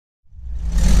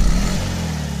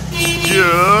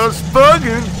just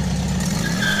bugging.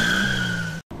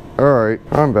 Alright,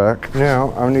 I'm back.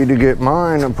 Now I need to get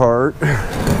mine apart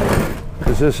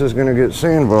because this is going to get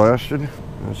sandblasted.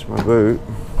 That's my boot.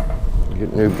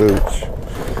 Get new boots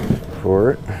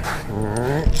for it.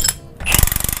 Alright.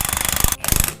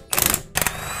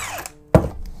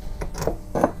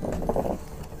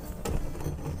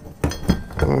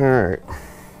 Alright.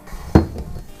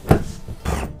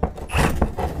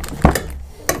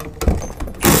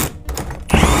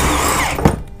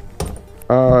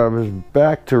 I was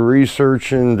back to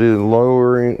researching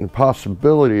the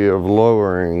possibility of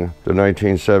lowering the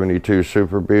 1972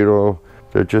 Super Beetle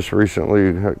that just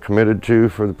recently committed to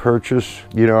for the purchase.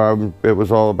 You know, it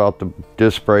was all about the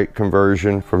disc brake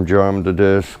conversion from drum to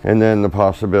disc, and then the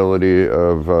possibility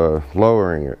of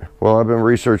lowering it. Well, I've been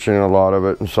researching a lot of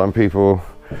it, and some people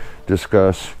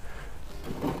discuss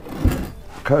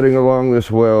cutting along this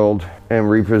weld and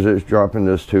dropping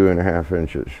this 2.5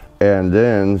 inches. And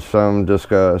then some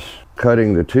discuss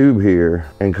cutting the tube here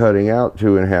and cutting out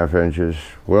 2.5 inches,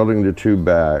 welding the tube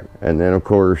back, and then of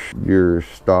course your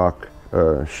stock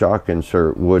shock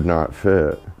insert would not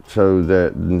fit. So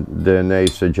that then they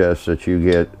suggest that you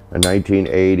get a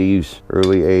 1980s,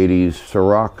 early 80s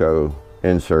Sirocco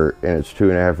insert, and it's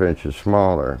 2.5 inches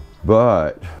smaller.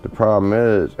 But the problem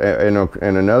is,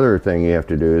 and another thing you have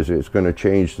to do is it's going to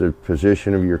change the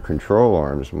position of your control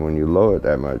arms when you lower it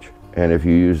that much. And if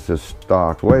you use the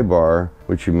stock sway bar,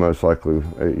 which you most likely,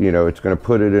 you know, it's going to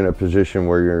put it in a position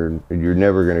where you're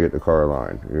never going to get the car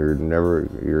line.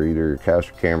 You're either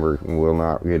cast camber and will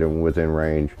not get them within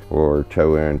range, or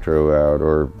toe in, toe out,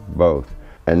 or both.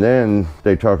 And then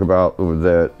they talk about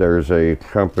that there's a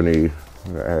company,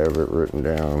 I have it written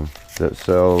down, that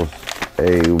sells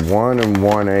a 1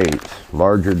 1/8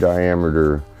 larger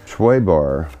diameter sway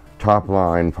bar,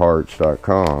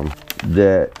 toplineparts.com,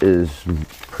 that is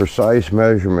precise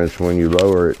measurements when you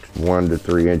lower it 1 to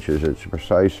 3 inches. It's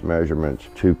precise measurements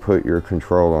to put your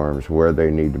control arms where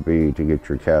they need to be to get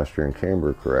your caster and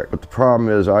camber correct. But the problem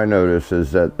is, I noticed,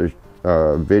 is that the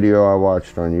video I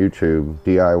watched on YouTube,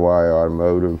 DIY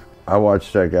Automotive, I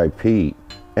watched that guy Pete,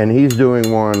 and he's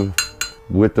doing one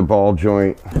with the ball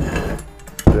joint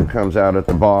that comes out at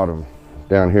the bottom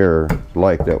down here,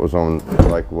 like what was on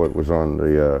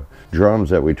the drums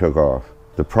that we took off.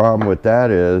 The problem with that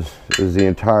is the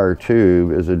entire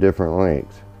tube is a different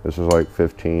length. This is like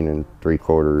 15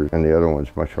 3/4, and the other one's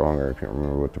much longer. I can't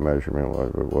remember what the measurement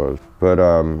was. But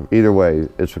either way,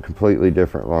 it's a completely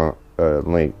different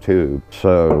length tube.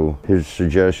 So his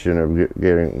suggestion of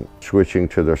switching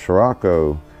to the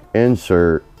Sirocco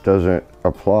insert doesn't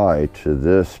apply to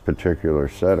this particular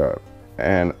setup.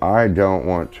 And I don't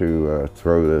want to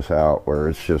throw this out where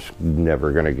it's just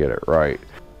never going to get it right.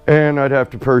 And I'd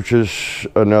have to purchase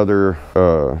another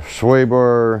sway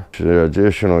bar,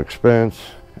 additional expense,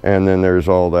 and then there's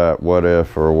all that what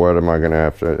if, or what am I going to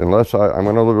have to, unless I'm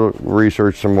going to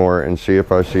research some more and see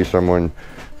if I see someone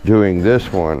doing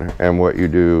this one and what you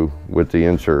do with the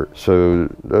insert. So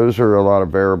those are a lot of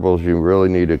variables you really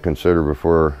need to consider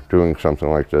before doing something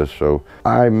like this. So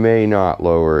I may not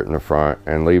lower it in the front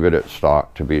and leave it at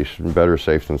stock to be better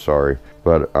safe than sorry.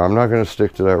 But I'm not going to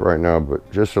stick to that right now,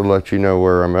 but just to let you know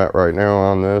where I'm at right now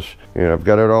on this. You know, I've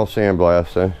got it all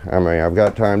sandblasted. I mean, I've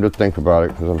got time to think about it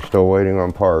because I'm still waiting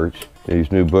on parts.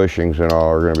 These new bushings and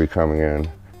all are going to be coming in.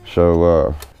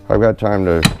 So I've got time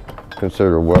to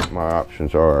consider what my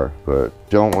options are, but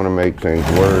don't want to make things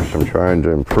worse. I'm trying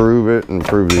to improve it,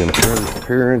 improve the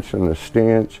appearance and the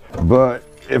stance. But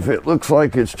if it looks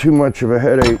like it's too much of a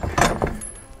headache,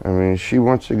 I mean, she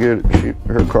wants to get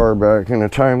her car back in a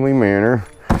timely manner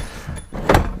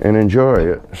and enjoy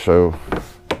it. So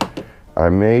I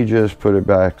may just put it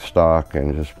back stock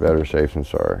and just better safe than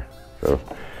sorry. So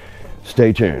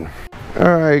stay tuned.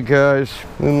 All right, guys,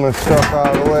 move my stuff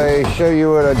out of the way, show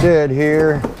you what I did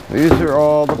here. These are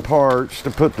all the parts to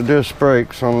put the disc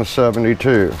brakes on the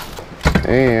 72.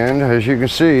 And as you can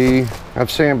see, I've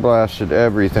sandblasted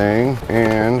everything,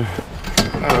 and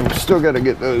I've still got to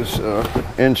get those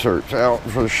inserts out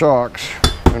for the shocks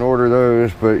and order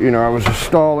those. But you know, I was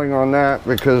stalling on that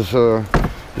because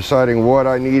deciding what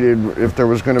I needed if there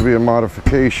was going to be a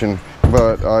modification.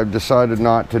 But I've decided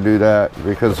not to do that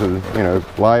because of, you know,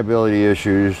 liability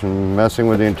issues and messing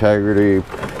with the integrity,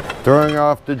 throwing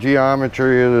off the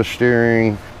geometry of the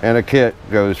steering, and a kit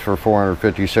goes for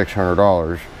 $450,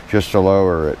 $600 just to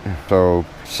lower it. So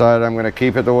decided I'm going to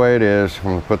keep it the way it is. I'm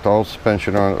going to put the whole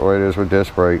suspension on it the way it is with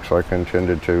disc brakes like I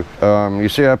intended to. You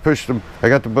see I got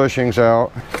the bushings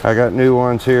out. I got new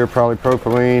ones here,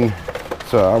 polypropylene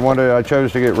So I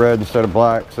chose to get red instead of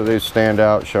black, so they stand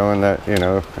out, showing that, you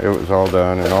know, it was all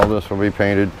done. And all this will be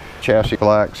painted chassis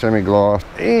black, semi-gloss.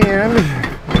 And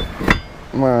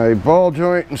my ball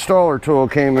joint installer tool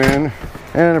came in.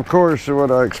 And of course,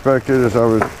 what I expected is I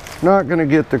was not going to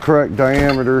get the correct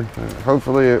diameter.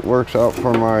 Hopefully it works out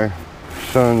for my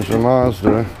son's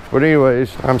Mazda. But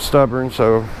anyways, I'm stubborn,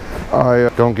 so I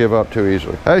don't give up too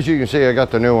easily. As you can see, I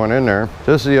got the new one in there.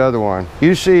 This is the other one.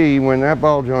 You see, when that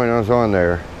ball joint was on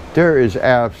there, there is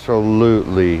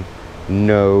absolutely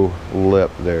no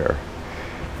lip there.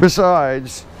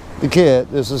 Besides the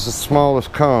kit, this is the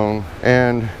smallest cone,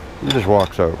 and it just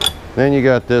walks over. Then you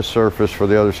got this surface for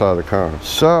the other side of the cone.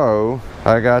 So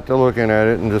I got to looking at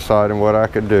it and deciding what I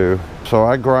could do. So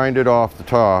I grinded off the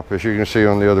top, as you can see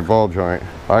on the other ball joint.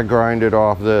 I grinded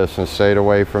off this and stayed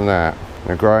away from that.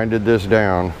 I grinded this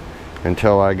down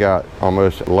until I got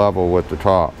almost level with the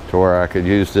top to where I could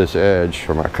use this edge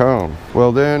for my cone.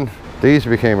 Well, then these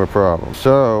became a problem.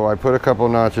 So I put a couple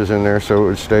notches in there so it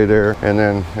would stay there. And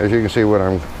then, as you can see what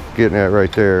I'm getting at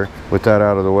right there, with that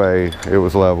out of the way, it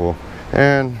was level.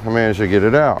 And I managed to get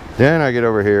it out. Then I get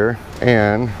over here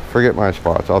and forget my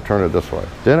spots. I'll turn it this way.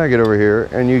 Then I get over here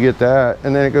and you get that,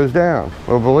 and then it goes down.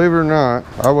 Well, believe it or not,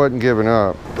 I wasn't giving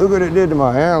up. Look what it did to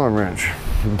my Allen wrench.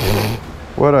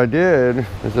 What I did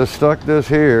is I stuck this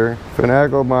here,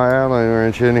 finagled my Allen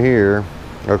wrench in here,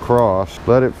 across,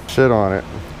 let it sit on it,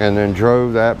 and then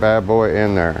drove that bad boy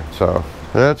in there. So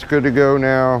that's good to go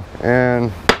now.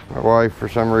 And my wife, for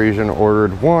some reason,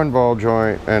 ordered one ball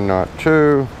joint and not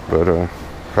two, but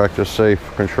practice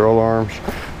safe control arms.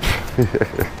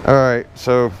 All right,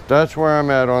 so that's where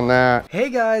I'm at on that. Hey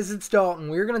guys, it's Dalton.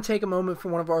 We're going to take a moment for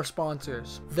one of our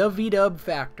sponsors, the VDUB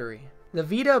Factory. The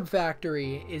VDUB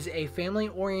Factory is a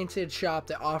family-oriented shop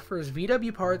that offers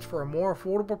VW parts for a more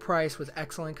affordable price with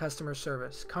excellent customer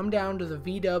service. Come down to the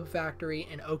VDUB Factory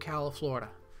in Ocala, Florida.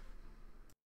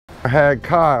 I had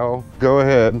Kyle go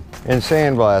ahead and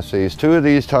sandblast these. Two of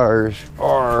these tires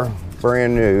are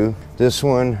brand new, this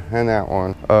one and that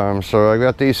one. So I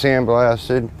got these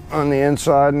sandblasted on the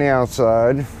inside and the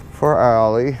outside for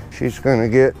Allie. She's gonna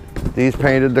get these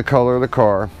painted the color of the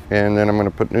car, and then I'm gonna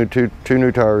put two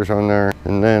new tires on there,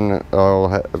 and then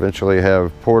I'll eventually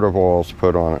have porta walls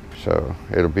put on it. So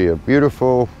it'll be a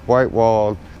beautiful white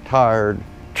walled, tired,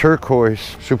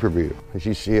 turquoise Super Beetle. As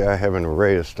you see, I have an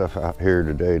array of stuff out here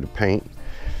today to paint.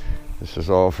 This is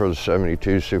all for the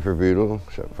 72 Super Beetle,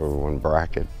 except for one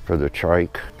bracket for the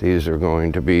trike. These are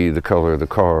going to be the color of the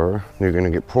car. You're going to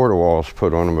get porta walls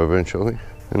put on them eventually.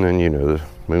 And then, you know, the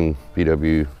Moon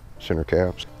VW center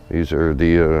caps. These are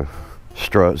the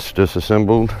struts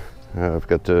disassembled. I've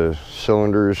got the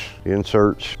cylinders, the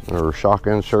inserts, or shock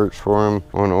inserts for them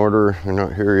on order. They're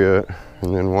not here yet.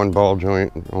 And then one ball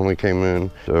joint only came in.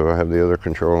 So I have the other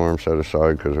control arm set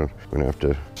aside because I'm gonna have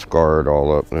to scar it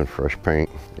all up and then fresh paint.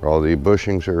 All the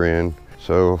bushings are in.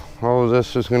 So all of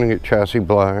this is gonna get chassis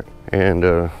black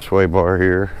and sway bar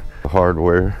here, the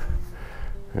hardware.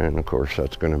 And of course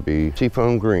that's gonna be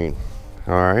seafoam green.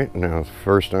 All right, now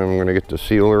first I'm gonna get the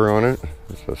sealer on it.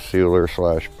 It's a sealer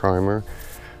slash primer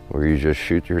where you just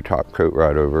shoot your top coat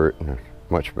right over it. And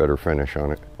much better finish on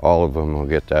it. All of them will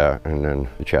get that, and then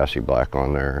the chassis black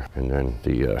on there, and then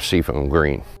the seafoam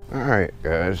green. All right,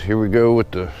 guys, here we go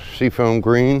with the seafoam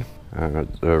green.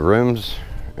 The rims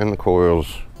and the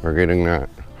coils are getting that,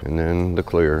 and then the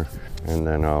clear, and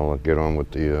then I'll get on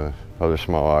with the other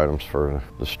small items for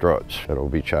the struts. That'll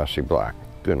be chassis black.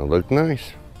 Gonna look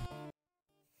nice.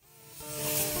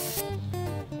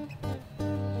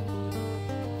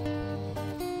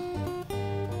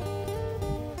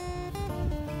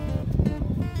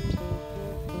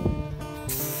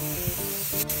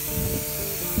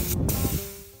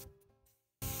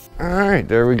 All right,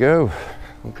 there we go.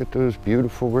 Look at those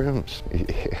beautiful rims.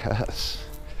 Yes,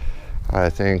 I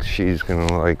think she's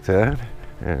gonna like that.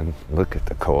 And look at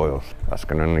the coils. That's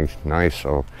gonna be nice,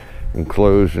 so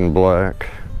enclosed in black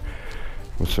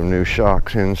with some new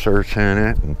shocks inserts in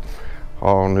it, and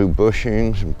all new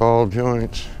bushings and ball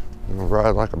joints. It'll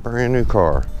ride like a brand new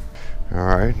car. All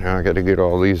right, now I gotta get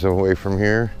all these away from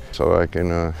here so I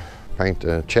can paint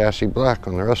the chassis black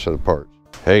on the rest of the parts.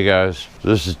 Hey guys,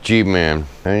 this is G-Man,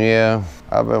 and yeah,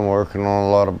 I've been working on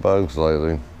a lot of bugs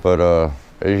lately, but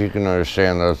as you can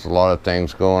understand, there's a lot of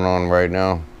things going on right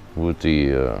now with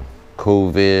the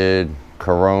COVID,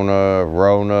 Corona,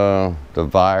 Rona, the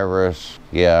virus.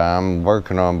 Yeah, I'm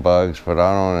working on bugs, but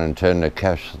I don't intend to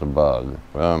catch the bug.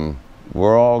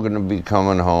 We're all gonna be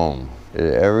coming home.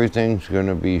 Everything's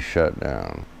gonna be shut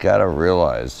down. Gotta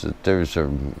realize that there's a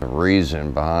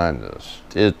reason behind this.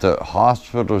 If the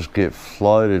hospitals get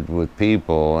flooded with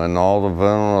people and all the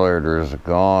ventilators are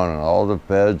gone and all the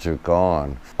beds are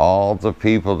gone, all the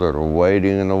people that are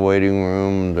waiting in the waiting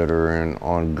room, that are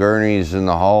on gurneys in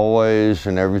the hallways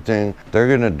and everything, they're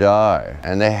gonna die,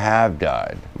 and they have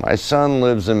died. My son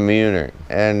lives in Munich,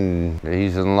 and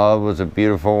he's in love with a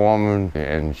beautiful woman,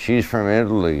 and she's from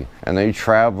Italy, and they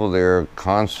travel there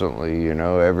constantly, you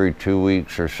know, every 2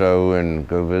 weeks or so, and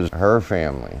go visit her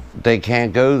family. They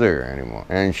can't go there anymore,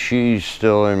 and she's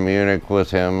still in Munich with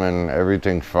him, and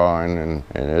everything's fine, and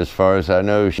as far as I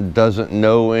know, she doesn't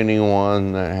know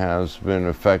anyone that has been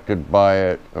affected by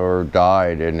it or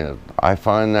died in it. I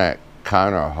find that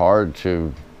kind of hard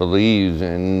to believe,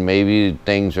 and maybe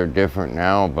things are different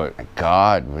now, but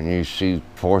God, when you see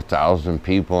 4,000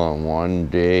 people in one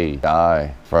day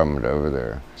die from it over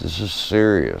there, this is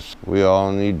serious. We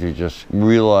all need to just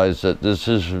realize that this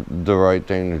is the right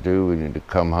thing to do. We need to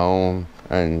come home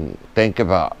and think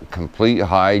about complete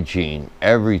hygiene,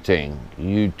 everything.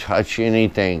 You touch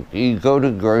anything, you go to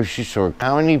the grocery store,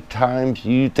 how many times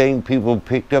do you think people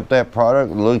picked up that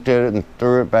product, looked at it, and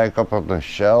threw it back up on the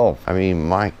shelf? I mean,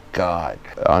 my God,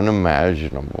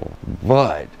 unimaginable.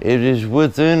 But it is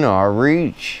within our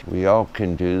reach. We all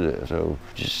can do this, so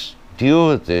just deal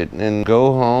with it and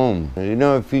go home. You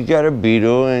know, if you got a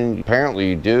Beetle, and apparently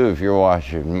you do if you're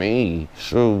watching me,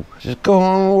 so just go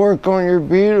home and work on your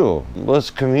Beetle. Let's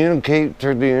communicate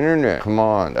through the internet. Come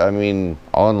on. I mean,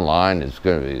 online is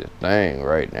going to be the thing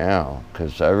right now,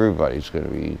 because everybody's going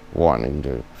to be wanting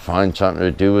to find something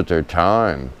to do with their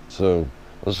time. So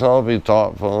let's all be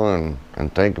thoughtful and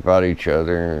think about each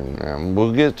other, and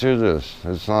we'll get through this.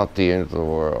 It's not the end of the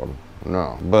world.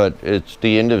 No, but it's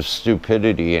the end of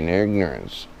stupidity and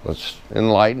ignorance. Let's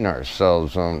enlighten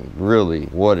ourselves on really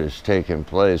what is taking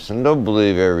place, and don't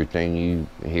believe everything you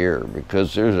hear,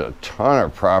 because there's a ton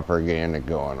of propaganda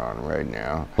going on right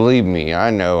now. Believe me,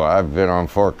 I know. I've been on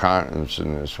 4 continents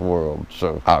in this world,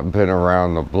 so I've been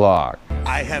around the block.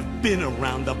 I have been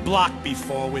around the block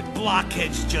before with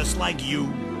blockheads just like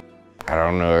you. I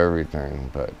don't know everything,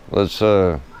 but let's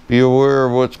be aware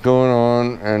of what's going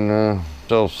on, and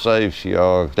stay safe,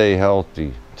 y'all. Stay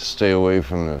healthy. Stay away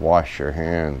from the wash your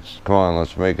hands. Come on,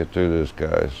 let's make it through this,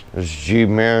 guys. This is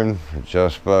G-Man,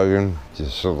 just bugging.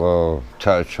 Just a little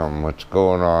touch on what's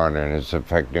going on, and it's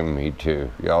affecting me too.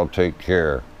 Y'all take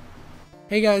care.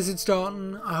 Hey guys, it's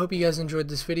Dalton. I hope you guys enjoyed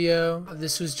this video.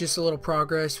 This was just a little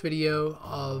progress video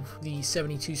of the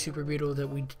 72 Super Beetle that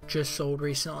we just sold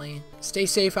recently. Stay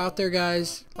safe out there,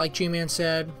 guys. Like G-Man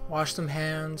said, wash them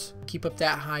hands, keep up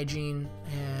that hygiene,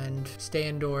 and stay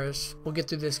indoors. We'll get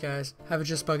through this, guys. Have a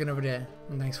just bugging of a day,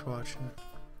 and thanks for watching.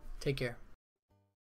 Take care.